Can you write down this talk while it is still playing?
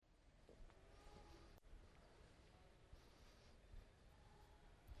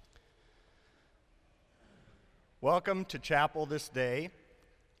Welcome to chapel this day,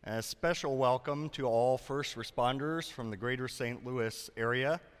 and a special welcome to all first responders from the greater St. Louis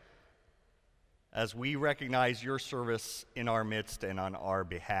area as we recognize your service in our midst and on our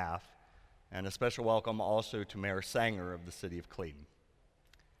behalf, and a special welcome also to Mayor Sanger of the city of Clayton.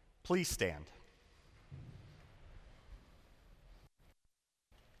 Please stand.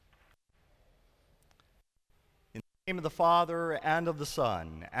 In the name of the Father, and of the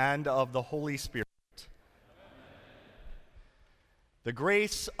Son, and of the Holy Spirit. The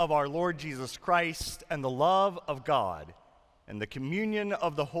grace of our Lord Jesus Christ and the love of God and the communion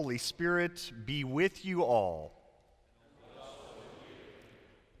of the Holy Spirit be with you all.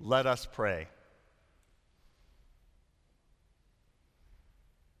 Let us pray.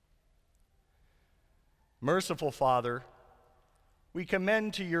 Merciful Father, we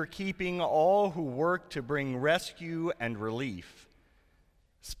commend to your keeping all who work to bring rescue and relief,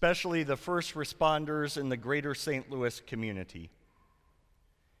 especially the first responders in the greater St. Louis community.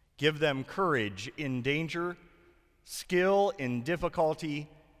 Give them courage in danger, skill in difficulty,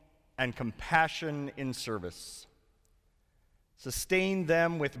 and compassion in service. Sustain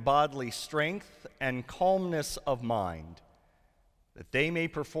them with bodily strength and calmness of mind, that they may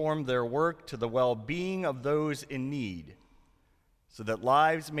perform their work to the well-being of those in need, so that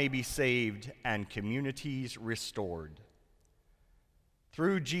lives may be saved and communities restored.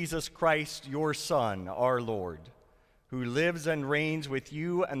 Through Jesus Christ, your Son, our Lord, who lives and reigns with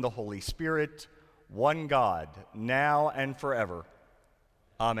you and the Holy Spirit, one God, now and forever.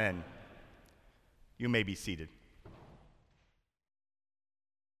 Amen. You may be seated.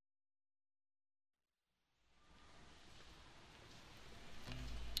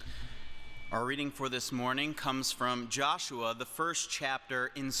 Our reading for this morning comes from Joshua, the first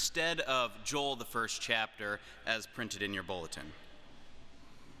chapter, instead of Joel, the first chapter, as printed in your bulletin.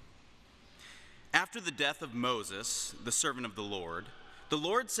 After the death of Moses, the servant of the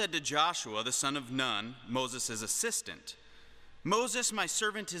Lord said to Joshua, the son of Nun, Moses' assistant, "Moses, my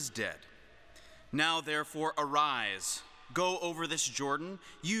servant, is dead. Now therefore arise, go over this Jordan,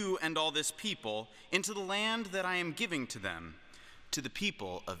 you and all this people, into the land that I am giving to them, to the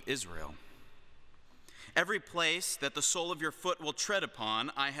people of Israel. Every place that the sole of your foot will tread upon,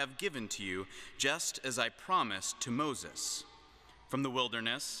 I have given to you, just as I promised to Moses. From the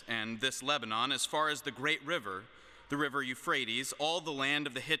wilderness and this Lebanon, as far as the great river, the river Euphrates, all the land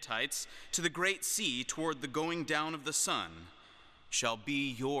of the Hittites, to the great sea toward the going down of the sun, shall be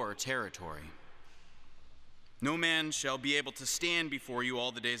your territory. No man shall be able to stand before you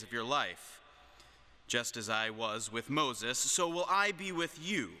all the days of your life. Just as I was with Moses, so will I be with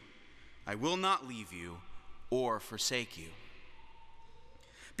you. I will not leave you or forsake you.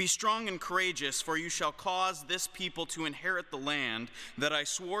 Be strong and courageous, for you shall cause this people to inherit the land that I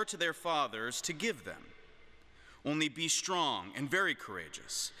swore to their fathers to give them. Only be strong and very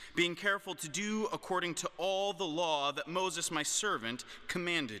courageous, being careful to do according to all the law that Moses my servant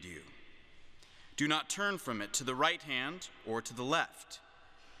commanded you. Do not turn from it to the right hand or to the left,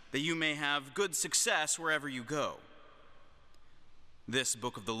 that you may have good success wherever you go. This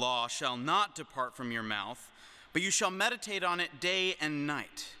book of the law shall not depart from your mouth, but you shall meditate on it day and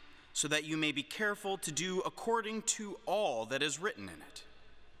night, so that you may be careful to do according to all that is written in it.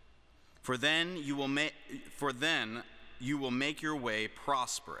 For then you will make your way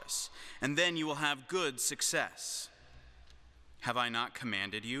prosperous, and then you will have good success. Have I not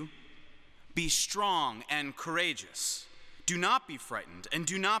commanded you? Be strong and courageous. Do not be frightened, and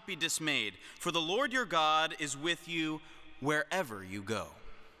do not be dismayed, for the Lord your God is with you wherever you go."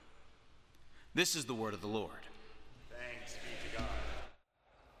 This is the word of the Lord. Thanks be to God.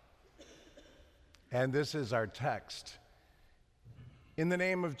 And this is our text. In the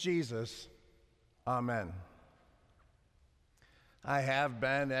name of Jesus, amen. I have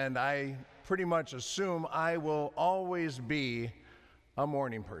been, and I pretty much assume I will always be, a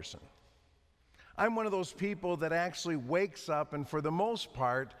morning person. I'm one of those people that actually wakes up, and for the most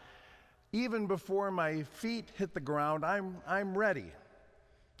part, even before my feet hit the ground, I'm ready.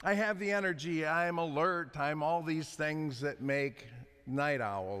 I have the energy, I'm alert, I'm all these things that make night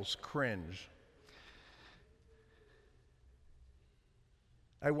owls cringe.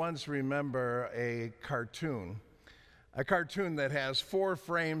 I once remember a cartoon that has 4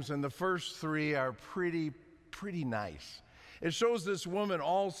 frames, and the first 3 are pretty nice. It shows this woman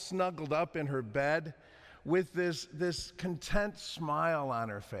all snuggled up in her bed with this content smile on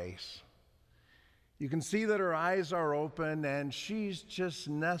her face. You can see that her eyes are open, and she's just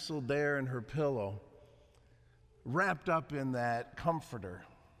nestled there in her pillow, wrapped up in that comforter.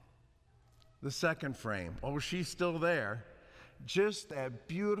 The second frame, oh, she's still there. Just that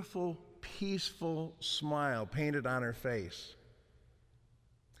beautiful peaceful smile painted on her face.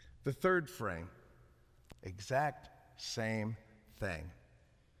 The third frame, exact same thing.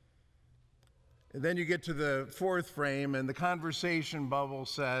 And then you get to the fourth frame, and the conversation bubble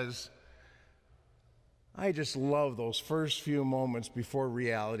says, I just love those first few moments before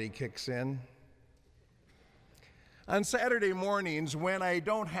reality kicks in. On Saturday mornings, when I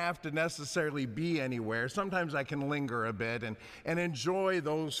don't have to necessarily be anywhere, sometimes I can linger a bit and enjoy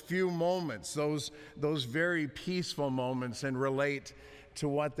those few moments, those very peaceful moments, and relate to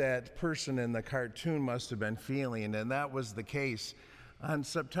what that person in the cartoon must have been feeling. And that was the case on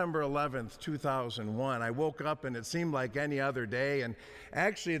September 11th, 2001. I woke up and it seemed like any other day, and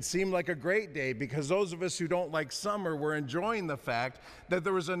actually it seemed like a great day because those of us who don't like summer were enjoying the fact that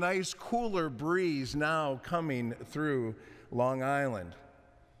there was a nice cooler breeze now coming through Long Island.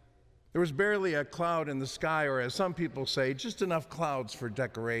 There was barely a cloud in the sky, or as some people say, just enough clouds for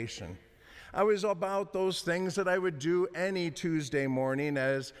decoration. I was about those things that I would do any Tuesday morning,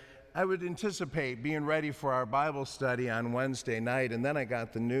 as I would anticipate being ready for our Bible study on Wednesday night, and then I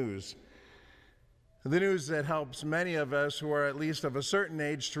got the news. The news that helps many of us who are at least of a certain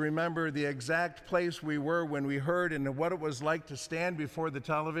age to remember the exact place we were when we heard and what it was like to stand before the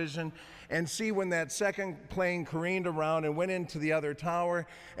television and see when that second plane careened around and went into the other tower,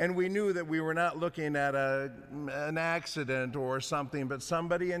 and we knew that we were not looking at an accident or something, but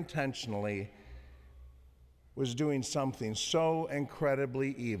somebody intentionally was doing something so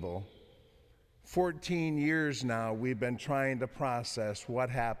incredibly evil. 14 years now we've been trying to process what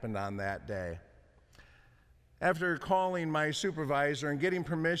happened on that day. After calling my supervisor and getting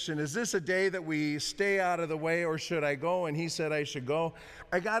permission, is this a day that we stay out of the way or should I go? And he said I should go.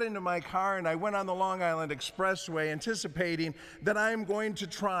 I got into my car and I went on the Long Island Expressway anticipating that I'm going to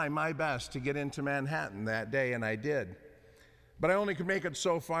try my best to get into Manhattan that day, and I did. But I only could make it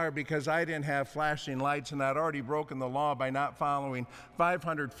so far because I didn't have flashing lights, and I'd already broken the law by not following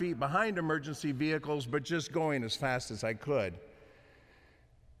 500 feet behind emergency vehicles, but just going as fast as I could.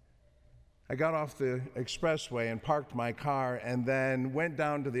 I got off the expressway and parked my car and then went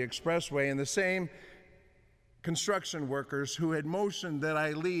down to the expressway, and the same construction workers who had motioned that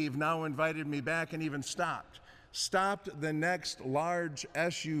I leave now invited me back and even stopped the next large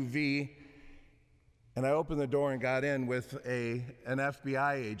SUV. And I opened the door and got in with an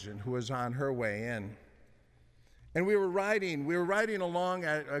FBI agent who was on her way in. And we were riding along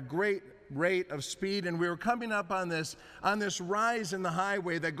at a great rate of speed, and we were coming up on this rise in the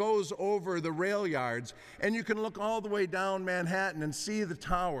highway that goes over the rail yards, and you can look all the way down Manhattan and see the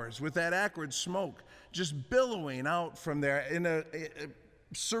towers with that acrid smoke just billowing out from there in a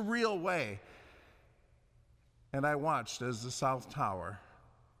surreal way. And I watched as the South Tower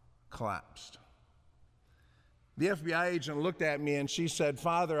collapsed. The FBI agent looked at me and she said,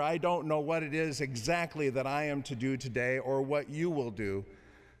 "Father, I don't know what it is exactly that I am to do today or what you will do,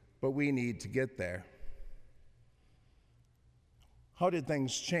 but we need to get there." How did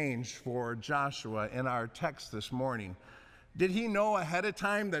things change for Joshua in our text this morning? Did he know ahead of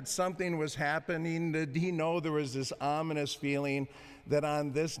time that something was happening? Did he know there was this ominous feeling that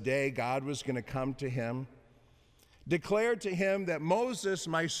on this day God was going to come to him? Declared to him that Moses,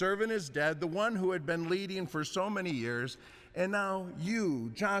 my servant, is dead, the one who had been leading for so many years, and now you,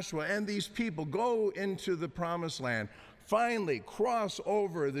 Joshua, and these people go into the promised land. Finally, cross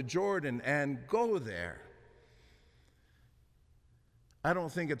over the Jordan and go there. I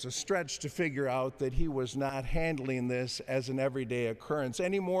don't think it's a stretch to figure out that he was not handling this as an everyday occurrence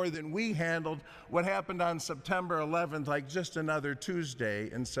any more than we handled what happened on September 11th like just another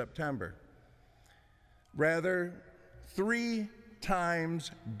Tuesday in September. Rather, 3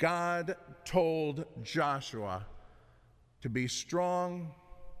 times God told Joshua to be strong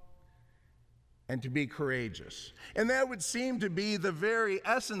and to be courageous. And that would seem to be the very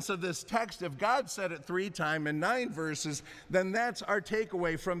essence of this text. If God said it 3 times in 9 verses, then that's our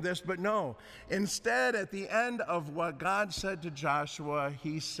takeaway from this. But no, instead, at the end of what God said to Joshua,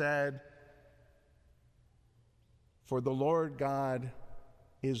 he said, "For the Lord God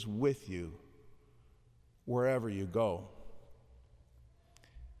is with you wherever you go."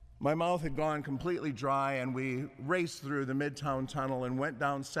 My mouth had gone completely dry, and we raced through the Midtown Tunnel and went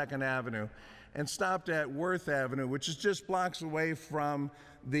down 2nd Avenue and stopped at Worth Avenue, which is just blocks away from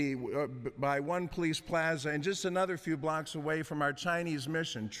by One Police Plaza and just another few blocks away from our Chinese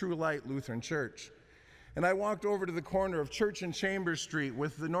mission, True Light Lutheran Church. And I walked over to the corner of Church and Chambers Street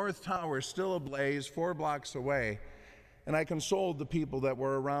with the North Tower still ablaze 4 blocks away. And I consoled the people that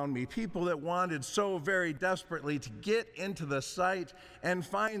were around me, people that wanted so very desperately to get into the site and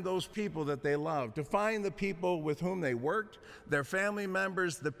find those people that they loved, to find the people with whom they worked, their family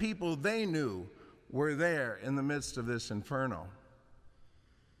members, the people they knew were there in the midst of this inferno.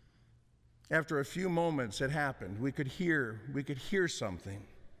 After a few moments, it happened. We could hear something.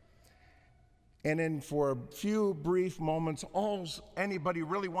 And for a few brief moments, all anybody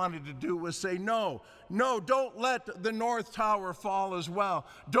really wanted to do was say, no, don't let the North Tower fall as well.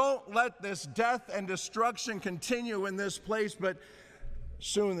 Don't let this death and destruction continue in this place. But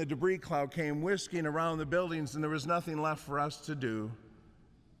soon the debris cloud came whisking around the buildings, and there was nothing left for us to do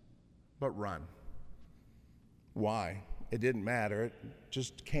but run. Why? It didn't matter. It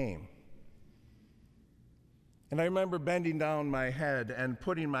just came. And I remember bending down my head and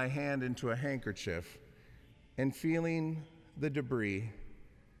putting my hand into a handkerchief and feeling the debris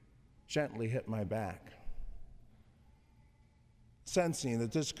gently hit my back, sensing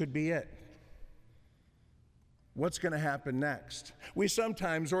that this could be it. What's going to happen next? We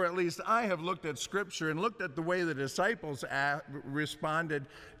sometimes, or at least I have looked at Scripture and looked at the way the disciples responded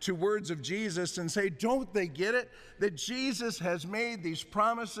to words of Jesus and say, don't they get it? That Jesus has made these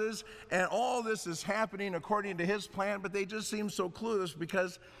promises and all this is happening according to his plan, but they just seem so clueless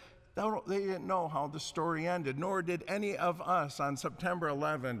because they didn't know how the story ended, nor did any of us on September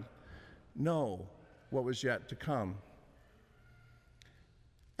 11 know what was yet to come.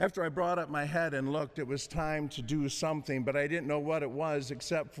 After I brought up my head and looked, it was time to do something, but I didn't know what it was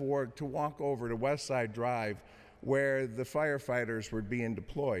except for to walk over to West Side Drive where the firefighters were being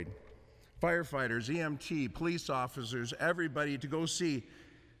deployed. Firefighters, EMT, police officers, everybody to go see,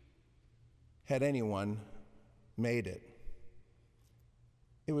 had anyone made it.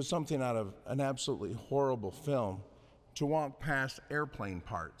 It was something out of an absolutely horrible film to walk past airplane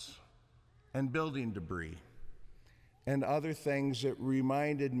parts and building debris and other things that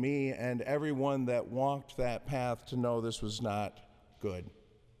reminded me and everyone that walked that path to know this was not good.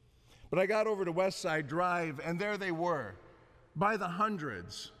 But I got over to West Side Drive, and there they were, by the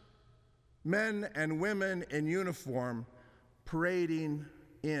hundreds, men and women in uniform parading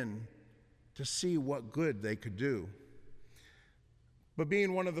in to see what good they could do. But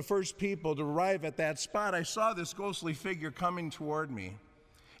being one of the first people to arrive at that spot, I saw this ghostly figure coming toward me.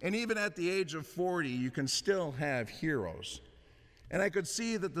 And even at the age of 40, you can still have heroes. And I could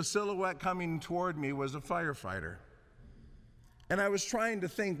see that the silhouette coming toward me was a firefighter. And I was trying to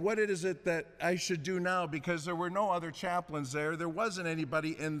think, what is it that I should do now? Because there were no other chaplains there. There wasn't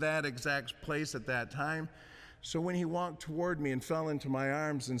anybody in that exact place at that time. So when he walked toward me and fell into my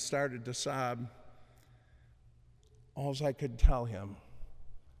arms and started to sob, all I could tell him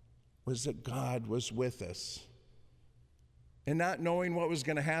was that God was with us. And not knowing what was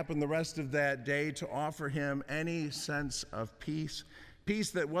going to happen the rest of that day, to offer him any sense of peace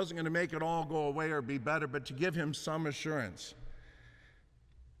that wasn't going to make it all go away or be better, but to give him some assurance.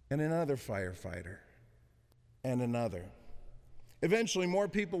 And another firefighter, and another. Eventually, more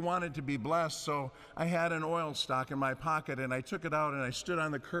people wanted to be blessed, so I had an oil stock in my pocket, and I took it out and I stood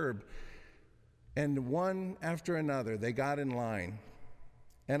on the curb. And one after another, they got in line.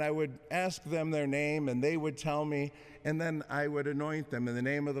 And I would ask them their name, and they would tell me, and then I would anoint them in the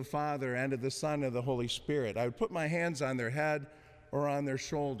name of the Father, and of the Son, and of the Holy Spirit. I would put my hands on their head or on their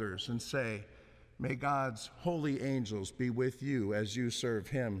shoulders and say, may God's holy angels be with you as you serve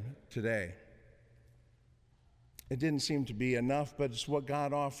him today. It didn't seem to be enough, but it's what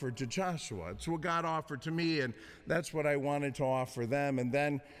God offered to Joshua. It's what God offered to me, and that's what I wanted to offer them. And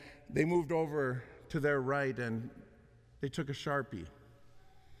then they moved over to their right, and they took a Sharpie.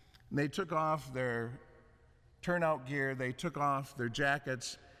 And they took off their turnout gear, they took off their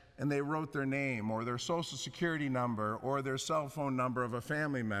jackets, and they wrote their name or their social security number or their cell phone number of a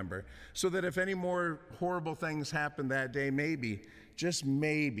family member, so that if any more horrible things happened that day, maybe, just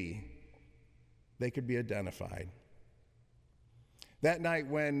maybe, they could be identified. That night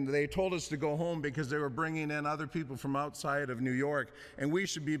when they told us to go home because they were bringing in other people from outside of New York and we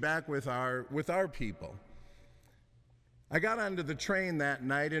should be back with our people, I got onto the train that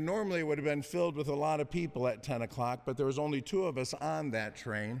night, and normally it would have been filled with a lot of people at 10 o'clock, but there was only 2 of us on that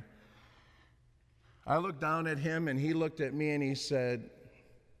train. I looked down at him, and he looked at me, and he said,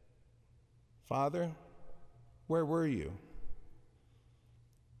 Father, where were you?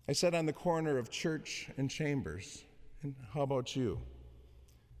 I said, on the corner of Church and Chambers. And how about you?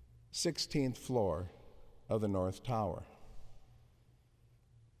 16th floor of the North Tower.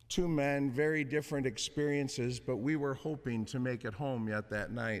 2 men, very different experiences, but we were hoping to make it home yet that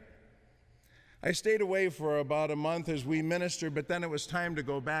night. I stayed away for about a month as we ministered, but then it was time to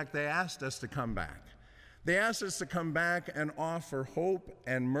go back. They asked us to come back. They asked us to come back and offer hope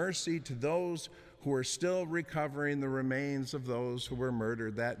and mercy to those who are still recovering the remains of those who were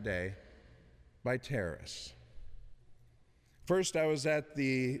murdered that day by terrorists. First, I was at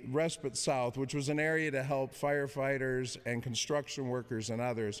the Respite South, which was an area to help firefighters and construction workers and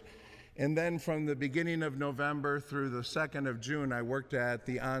others. And then from the beginning of November through the 2nd of June, I worked at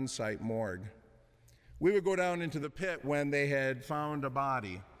the on-site morgue. We would go down into the pit when they had found a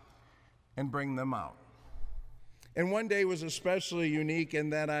body and bring them out. And one day was especially unique in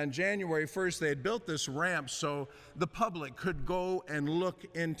that on January 1st, they had built this ramp so the public could go and look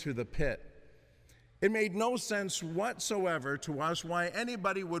into the pit. It made no sense whatsoever to us why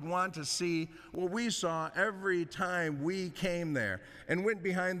anybody would want to see what we saw every time we came there and went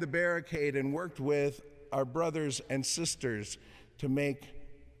behind the barricade and worked with our brothers and sisters to make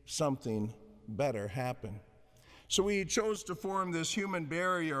something better happen. So we chose to form this human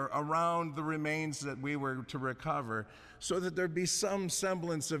barrier around the remains that we were to recover so that there'd be some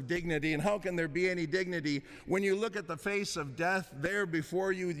semblance of dignity. And how can there be any dignity when you look at the face of death there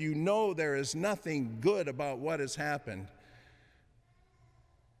before you, you know there is nothing good about what has happened.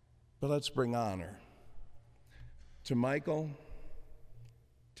 But let's bring honor to Michael,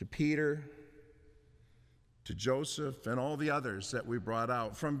 to Peter, to Joseph and all the others that we brought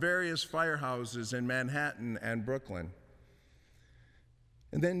out from various firehouses in Manhattan and Brooklyn.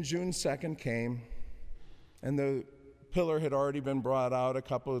 And then June 2nd came, and the pillar had already been brought out a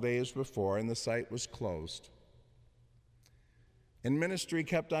couple of days before, and the site was closed. And ministry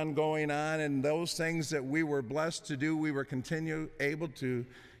kept on going on, and those things that we were blessed to do, we were able to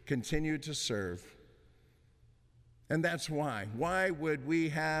continue to serve. And that's why. Why would we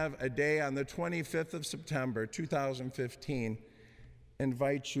have a day on the 25th of September, 2015,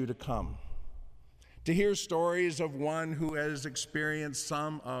 invite you to come? To hear stories of one who has experienced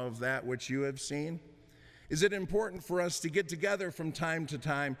some of that which you have seen? Is it important for us to get together from time to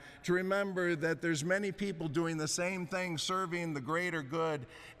time to remember that there's many people doing the same thing, serving the greater good,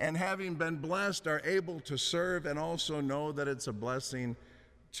 and having been blessed are able to serve and also know that it's a blessing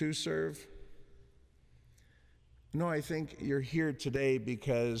to serve? No, I think you're here today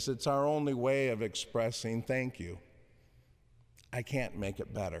because it's our only way of expressing thank you. I can't make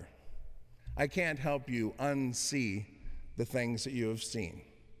it better. I can't help you unsee the things that you have seen.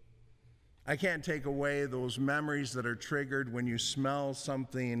 I can't take away those memories that are triggered when you smell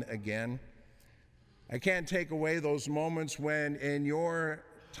something again. I can't take away those moments when in your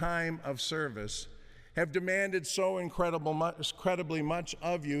time of service have demanded so incredibly much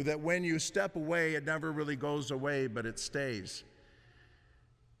of you that when you step away, it never really goes away, but it stays.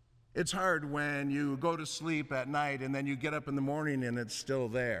 It's hard when you go to sleep at night and then you get up in the morning and it's still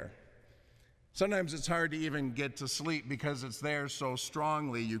there. Sometimes it's hard to even get to sleep because it's there so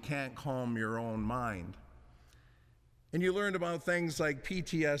strongly you can't calm your own mind. And you learn about things like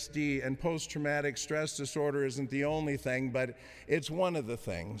PTSD, and post-traumatic stress disorder isn't the only thing, but it's one of the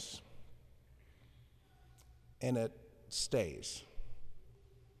things. And it stays.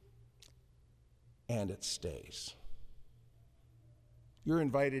 And it stays. You're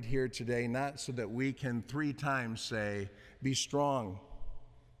invited here today not so that we can 3 times say, be strong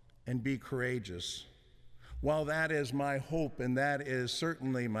and be courageous. While that is my hope and that is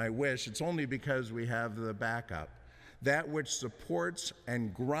certainly my wish, it's only because we have the backup. That which supports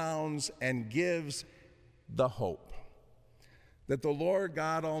and grounds and gives the hope. That the Lord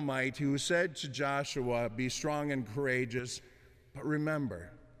God Almighty, who said to Joshua, be strong and courageous, but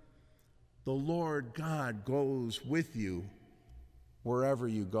remember, the Lord God goes with you wherever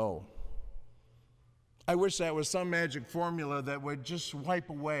you go. I wish that was some magic formula that would just wipe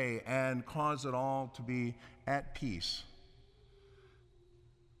away and cause it all to be at peace.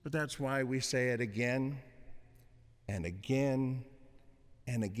 But that's why we say it again and again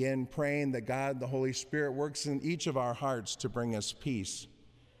and again, praying that God, the Holy Spirit, works in each of our hearts to bring us peace.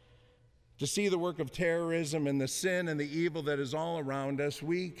 To see the work of terrorism and the sin and the evil that is all around us,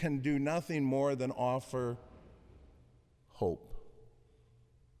 we can do nothing more than offer hope.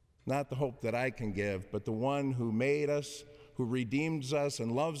 Not the hope that I can give, but the one who made us, who redeems us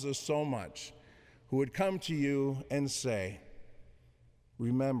and loves us so much, who would come to you and say,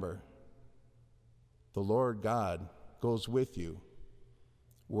 remember, the Lord God goes with you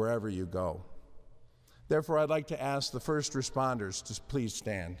wherever you go. Therefore, I'd like to ask the first responders to please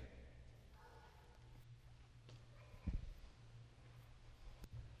stand.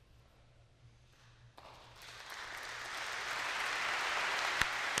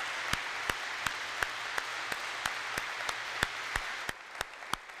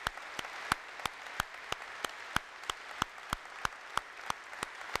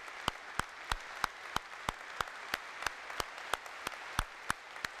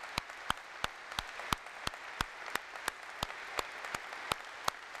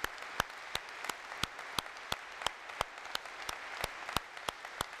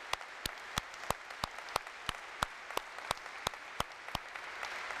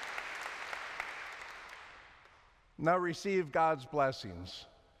 Now receive God's blessings.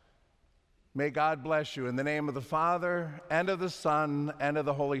 May God bless you in the name of the Father, and of the Son, and of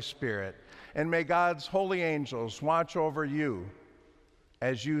the Holy Spirit. And may God's holy angels watch over you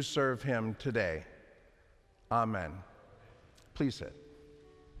as you serve him today. Amen. Please sit.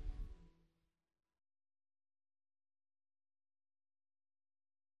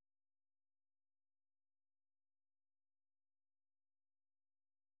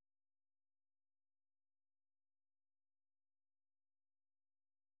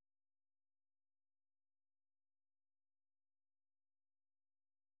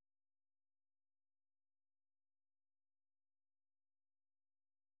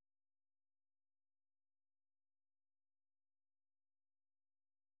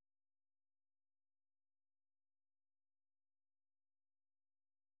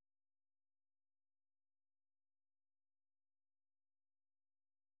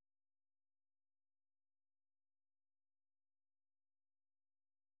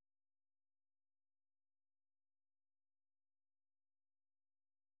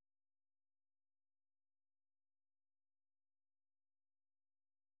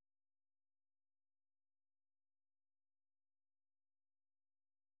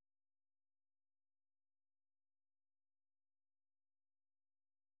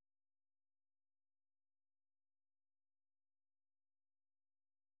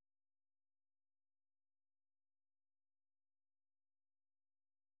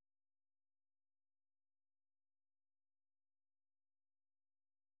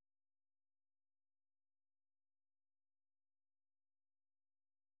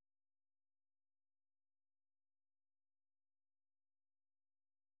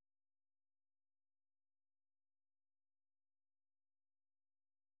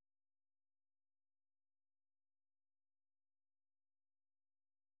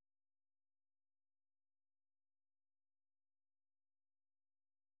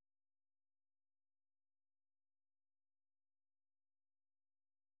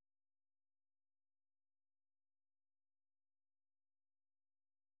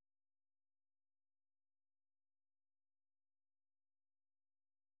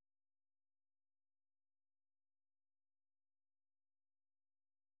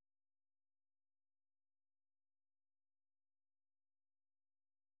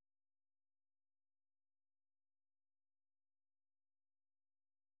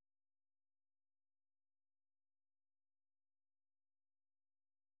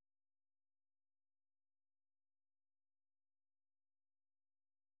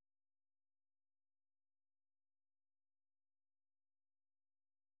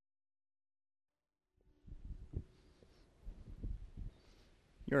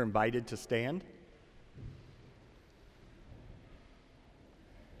 You're invited to stand.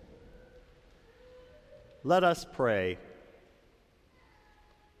 Let us pray.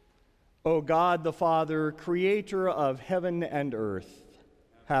 O God the Father, creator of heaven and earth,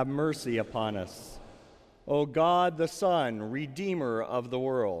 have mercy upon us. O God the Son, redeemer of the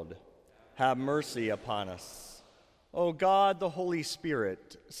world, have mercy upon us. O God the Holy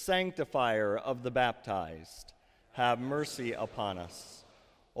Spirit, sanctifier of the baptized, have mercy upon us.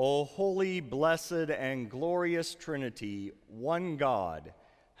 O holy, blessed, and glorious Trinity, one God,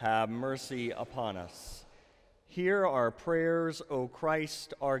 have mercy upon us. Hear our prayers, O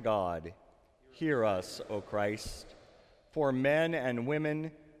Christ our God. Hear us, O Christ. For men and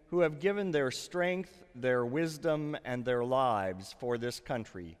women who have given their strength, their wisdom, and their lives for this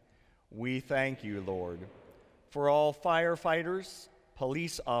country, we thank you, Lord. For all firefighters,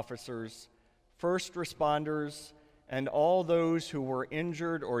 police officers, first responders, and all those who were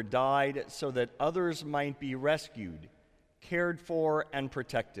injured or died so that others might be rescued, cared for, and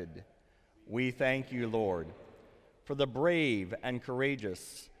protected, we thank you, Lord. For the brave and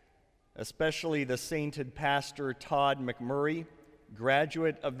courageous, especially the sainted pastor Todd McMurray,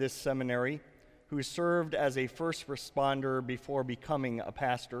 graduate of this seminary, who served as a first responder before becoming a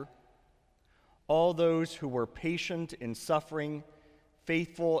pastor, all those who were patient in suffering,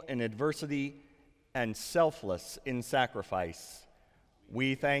 faithful in adversity, and selfless in sacrifice,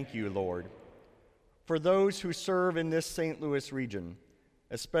 we thank you, Lord. For those who serve in this St. Louis region,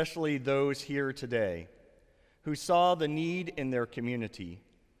 especially those here today, who saw the need in their community,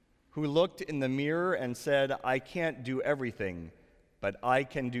 who looked in the mirror and said, I can't do everything, but I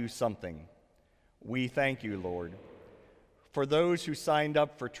can do something, we thank you, Lord. For those who signed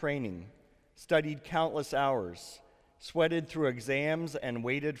up for training, studied countless hours, sweated through exams and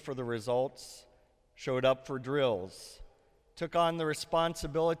waited for the results, showed up for drills, took on the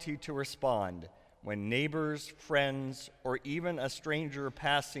responsibility to respond when neighbors, friends, or even a stranger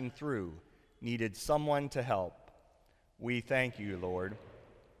passing through needed someone to help, We thank you, Lord,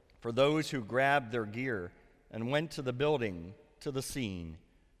 for those who grabbed their gear and went to the building, to the scene,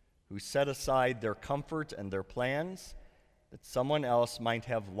 who set aside their comfort and their plans that someone else might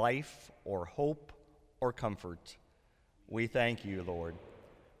have life or hope or comfort. We thank you, Lord,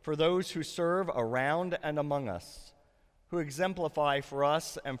 for those who serve around and among us, who exemplify for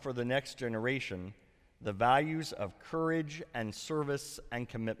us and for the next generation the values of courage and service and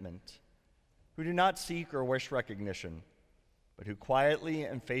commitment, who do not seek or wish recognition, but who quietly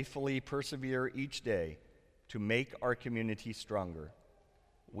and faithfully persevere each day to make our community stronger.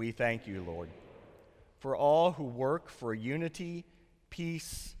 We thank you, Lord, for all who work for unity,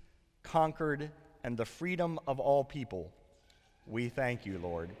 peace, concord, and the freedom of all people. We thank you,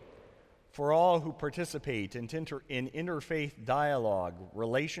 Lord, for all who participate in interfaith dialogue,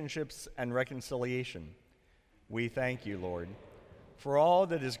 relationships, and reconciliation. We thank you, Lord, for all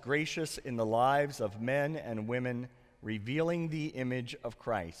that is gracious in the lives of men and women, revealing the image of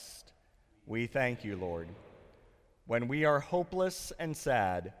Christ. We thank you, Lord. When we are hopeless and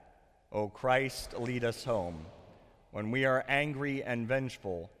sad, O Christ, lead us home. When we are angry and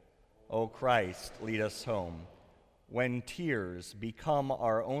vengeful, O Christ, lead us home. When tears become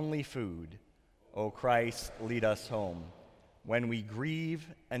our only food, O Christ, lead us home. When we grieve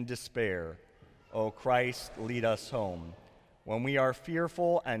and despair, O Christ, lead us home. When we are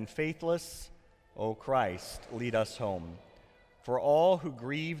fearful and faithless, O Christ, lead us home. For all who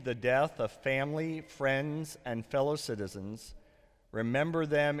grieve the death of family, friends, and fellow citizens, remember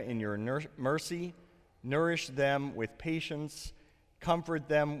them in your mercy, nourish them with patience, comfort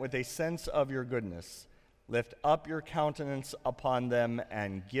them with a sense of your goodness. Lift up your countenance upon them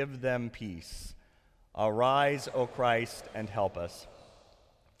and give them peace. Arise, O Christ, and help us.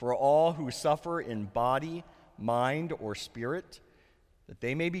 For all who suffer in body, mind, or spirit, that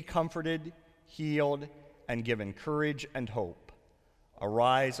they may be comforted, healed, and given courage and hope.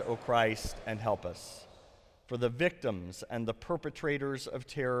 Arise, O Christ, and help us. For the victims and the perpetrators of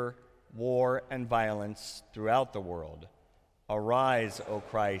terror, war, and violence throughout the world, arise, O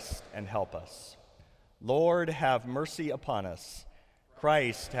Christ, and help us. Lord, have mercy upon us.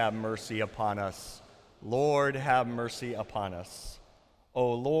 Christ, have mercy upon us. Lord, have mercy upon us.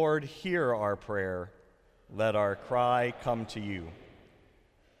 O Lord, hear our prayer. Let our cry come to you.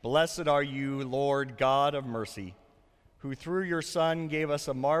 Blessed are you, Lord God of mercy, who through your Son gave us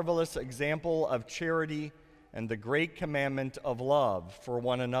a marvelous example of charity and the great commandment of love for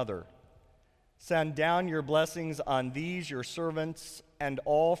one another. Send down your blessings on these, your servants, and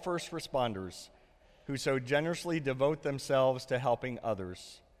all first responders who so generously devote themselves to helping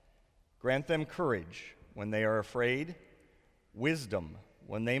others. Grant them courage when they are afraid, wisdom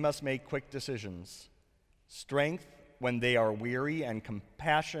when they must make quick decisions, strength when they are weary, and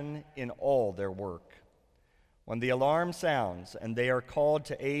compassion in all their work. When the alarm sounds and they are called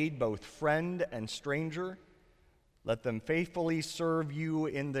to aid both friend and stranger, let them faithfully serve you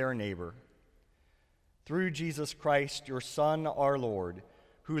in their neighbor. Through Jesus Christ, your Son, our Lord,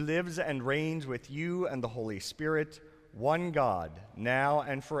 who lives and reigns with you and the Holy Spirit, one God, now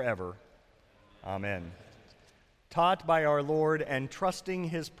and forever. Amen. Taught by our Lord and trusting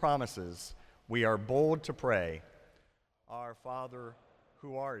his promises, we are bold to pray. Our Father,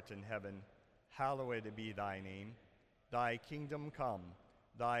 who art in heaven, hallowed be thy name. Thy kingdom come,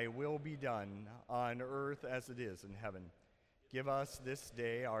 thy will be done on earth as it is in heaven. Give us this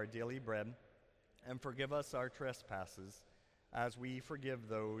day our daily bread, and forgive us our trespasses, as we forgive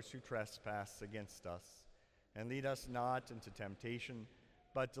those who trespass against us. And lead us not into temptation,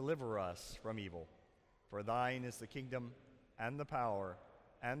 but deliver us from evil. For thine is the kingdom, and the power,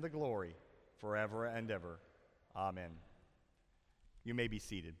 and the glory, forever and ever. Amen. You may be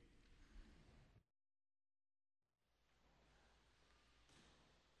seated.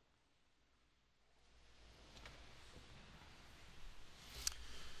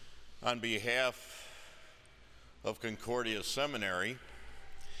 On behalf of Concordia Seminary,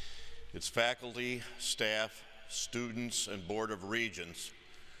 its faculty, staff, students, and Board of Regents,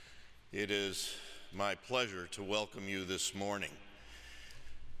 it is my pleasure to welcome you this morning,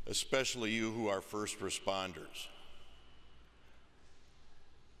 especially you who are first responders.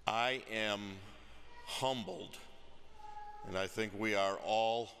 I am humbled, and I think we are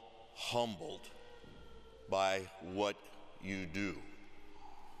all humbled by what you do.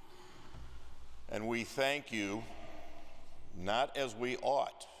 And we thank you, not as we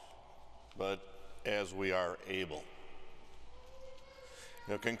ought, but as we are able.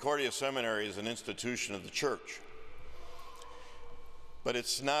 You know, Concordia Seminary is an institution of the church, but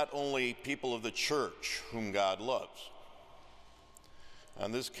it's not only people of the church whom God loves.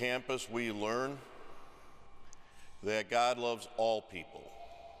 On this campus, we learn that God loves all people.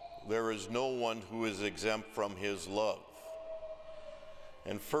 There is no one who is exempt from his love.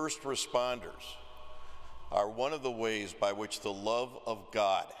 And first responders are one of the ways by which the love of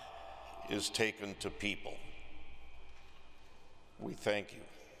God is taken to people. We thank you.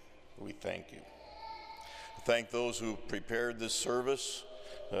 We thank you. Thank those who prepared this service,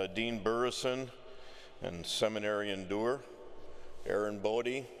 Dean Burrison and Seminarian Doer, Aaron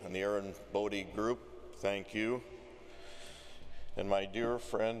Bodie and the Aaron Bodie group, thank you. And my dear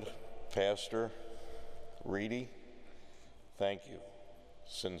friend, Pastor Wrede, thank you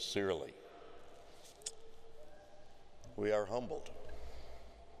sincerely. We are humbled.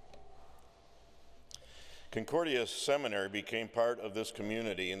 Concordia Seminary became part of this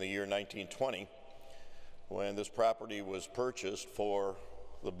community in the year 1920 when this property was purchased for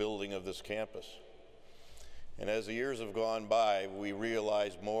the building of this campus. And as the years have gone by, we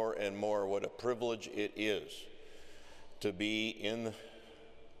realize more and more what a privilege it is to be in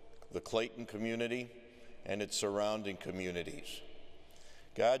the Clayton community and its surrounding communities.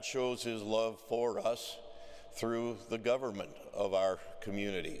 God shows his love for us through the government of our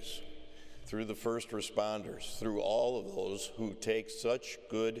communities, through the first responders, through all of those who take such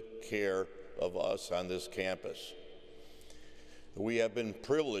good care of us on this campus. We have been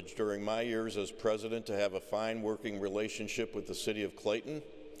privileged during my years as president to have a fine working relationship with the city of Clayton,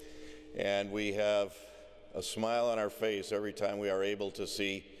 and we have a smile on our face every time we are able to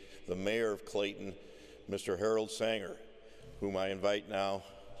see the mayor of Clayton, Mr. Harold Sanger, whom I invite now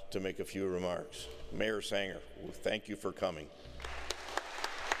to make a few remarks. Mayor Sanger, thank you for coming.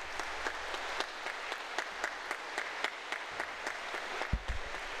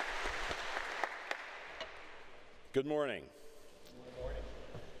 Good morning. Good morning.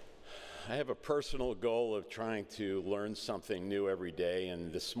 I have a personal goal of trying to learn something new every day,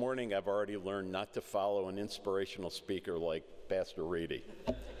 and this morning I've already learned not to follow an inspirational speaker like Pastor Wrede.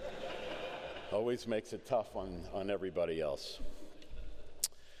 Always makes it tough on everybody else.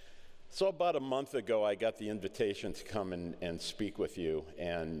 So about a month ago, I got the invitation to come and speak with you,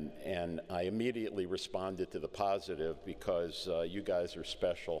 and I immediately responded to the positive because you guys are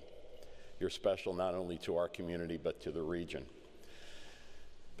special. You're special not only to our community, but to the region.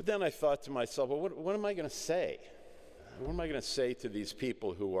 But then I thought to myself, well, what am I going to say? What am I going to say to these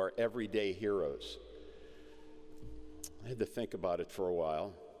people who are everyday heroes? I had to think about it for a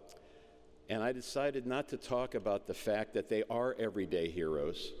while, and I decided not to talk about the fact that they are everyday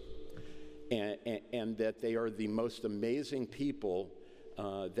heroes and that they are the most amazing people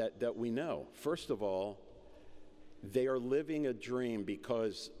that we know. First of all, they are living a dream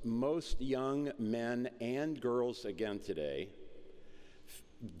because most young men and girls, again today,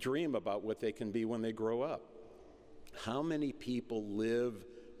 dream about what they can be when they grow up. How many people live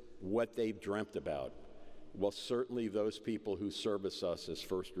what they've dreamt about? Well, certainly those people who service us as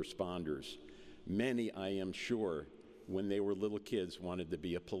first responders. Many, I am sure, when they were little kids, wanted to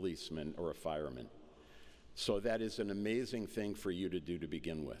be a policeman or a fireman. So that is an amazing thing for you to do to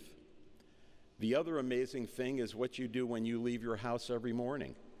begin with. The other amazing thing is what you do when you leave your house every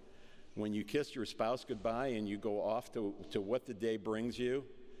morning. When you kiss your spouse goodbye and you go off to what the day brings you,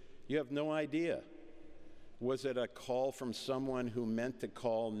 you have no idea. Was it a call from someone who meant to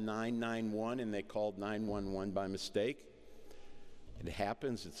call 911 and they called 911 by mistake? It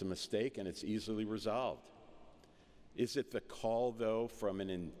happens, it's a mistake, and it's easily resolved. Is it the call, though, from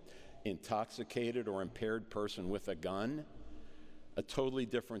an intoxicated or impaired person with a gun? A totally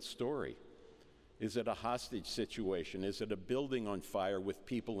different story. Is it a hostage situation? Is it a building on fire with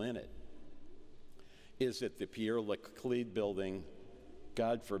people in it? Is it the Pierre Laclede building?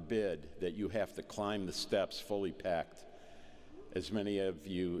 God forbid that you have to climb the steps fully packed, as many of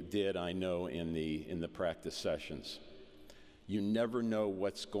you did, I know, in the practice sessions. You never know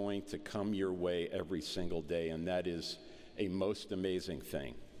what's going to come your way every single day, and that is a most amazing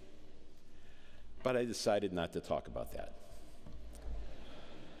thing. But I decided not to talk about that.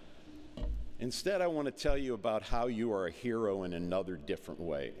 Instead, I want to tell you about how you are a hero in another different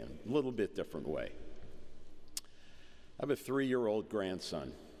way, in a little bit different way. I have a 3-year-old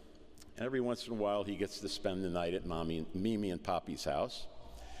grandson, and every once in a while he gets to spend the night at Mimi and Poppy's house.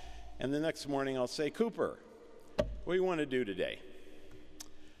 And the next morning I'll say, Cooper, what do you want to do today?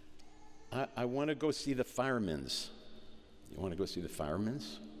 I want to go see the firemen's. You want to go see the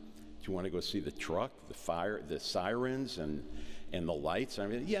firemen's? Do you want to go see the truck, the sirens, and the lights? I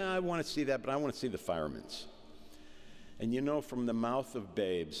mean, yeah, I want to see that, but I want to see the firemen's. And you know, from the mouth of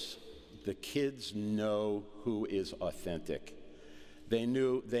babes, the kids know who is authentic. They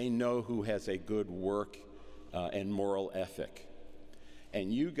know who has a good work and moral ethic.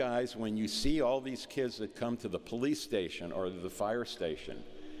 And you guys, when you see all these kids that come to the police station or the fire station,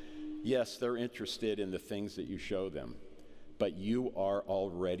 yes, they're interested in the things that you show them, but you are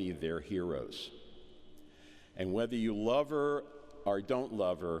already their heroes. And whether you love her or don't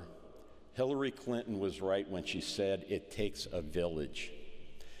love her, Hillary Clinton was right when she said it takes a village.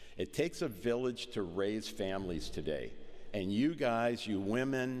 It takes a village to raise families today. And you guys, you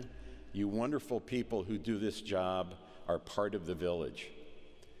women, you wonderful people who do this job are part of the village.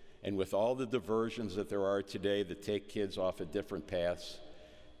 And with all the diversions that there are today that take kids off at different paths,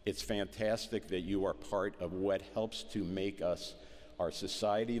 it's fantastic that you are part of what helps to make us our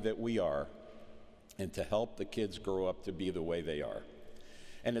society that we are, and to help the kids grow up to be the way they are.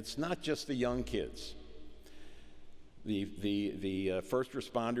 And it's not just the young kids. The first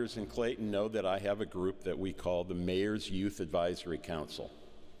responders in Clayton know that I have a group that we call the Mayor's Youth Advisory Council.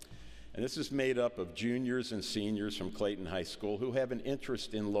 And this is made up of juniors and seniors from Clayton High School who have an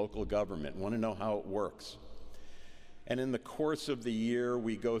interest in local government, want to know how it works. And in the course of the year,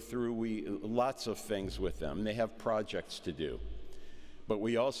 we go through lots of things with them. They have projects to do. But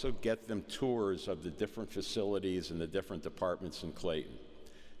we also get them tours of the different facilities and the different departments in Clayton.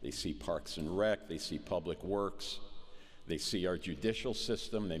 They see Parks and Rec, they see Public Works, they see our judicial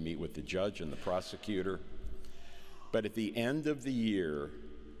system, they meet with the judge and the prosecutor. But at the end of the year,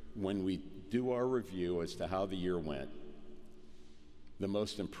 when we do our review as to how the year went, the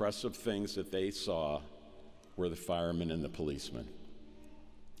most impressive things that they saw were the firemen and the policemen.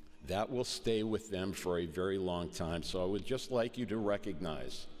 That will stay with them for a very long time. So I would just like you to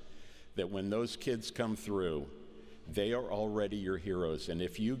recognize that when those kids come through, they are already your heroes. And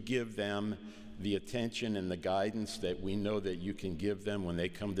if you give them the attention and the guidance that we know that you can give them when they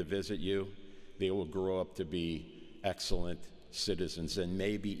come to visit you, they will grow up to be excellent citizens and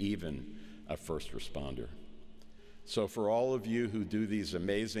maybe even a first responder. So for all of you who do these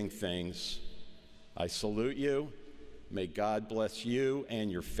amazing things, I salute you. May God bless you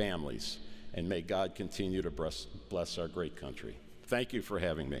and your families, and may God continue to bless our great country. Thank you for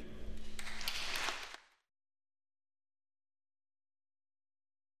having me.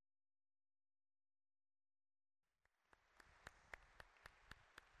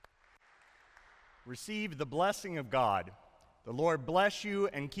 Receive the blessing of God. The Lord bless you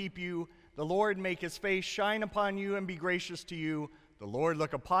and keep you. The Lord make his face shine upon you and be gracious to you. The Lord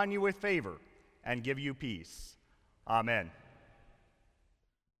look upon you with favor and give you peace. Amen.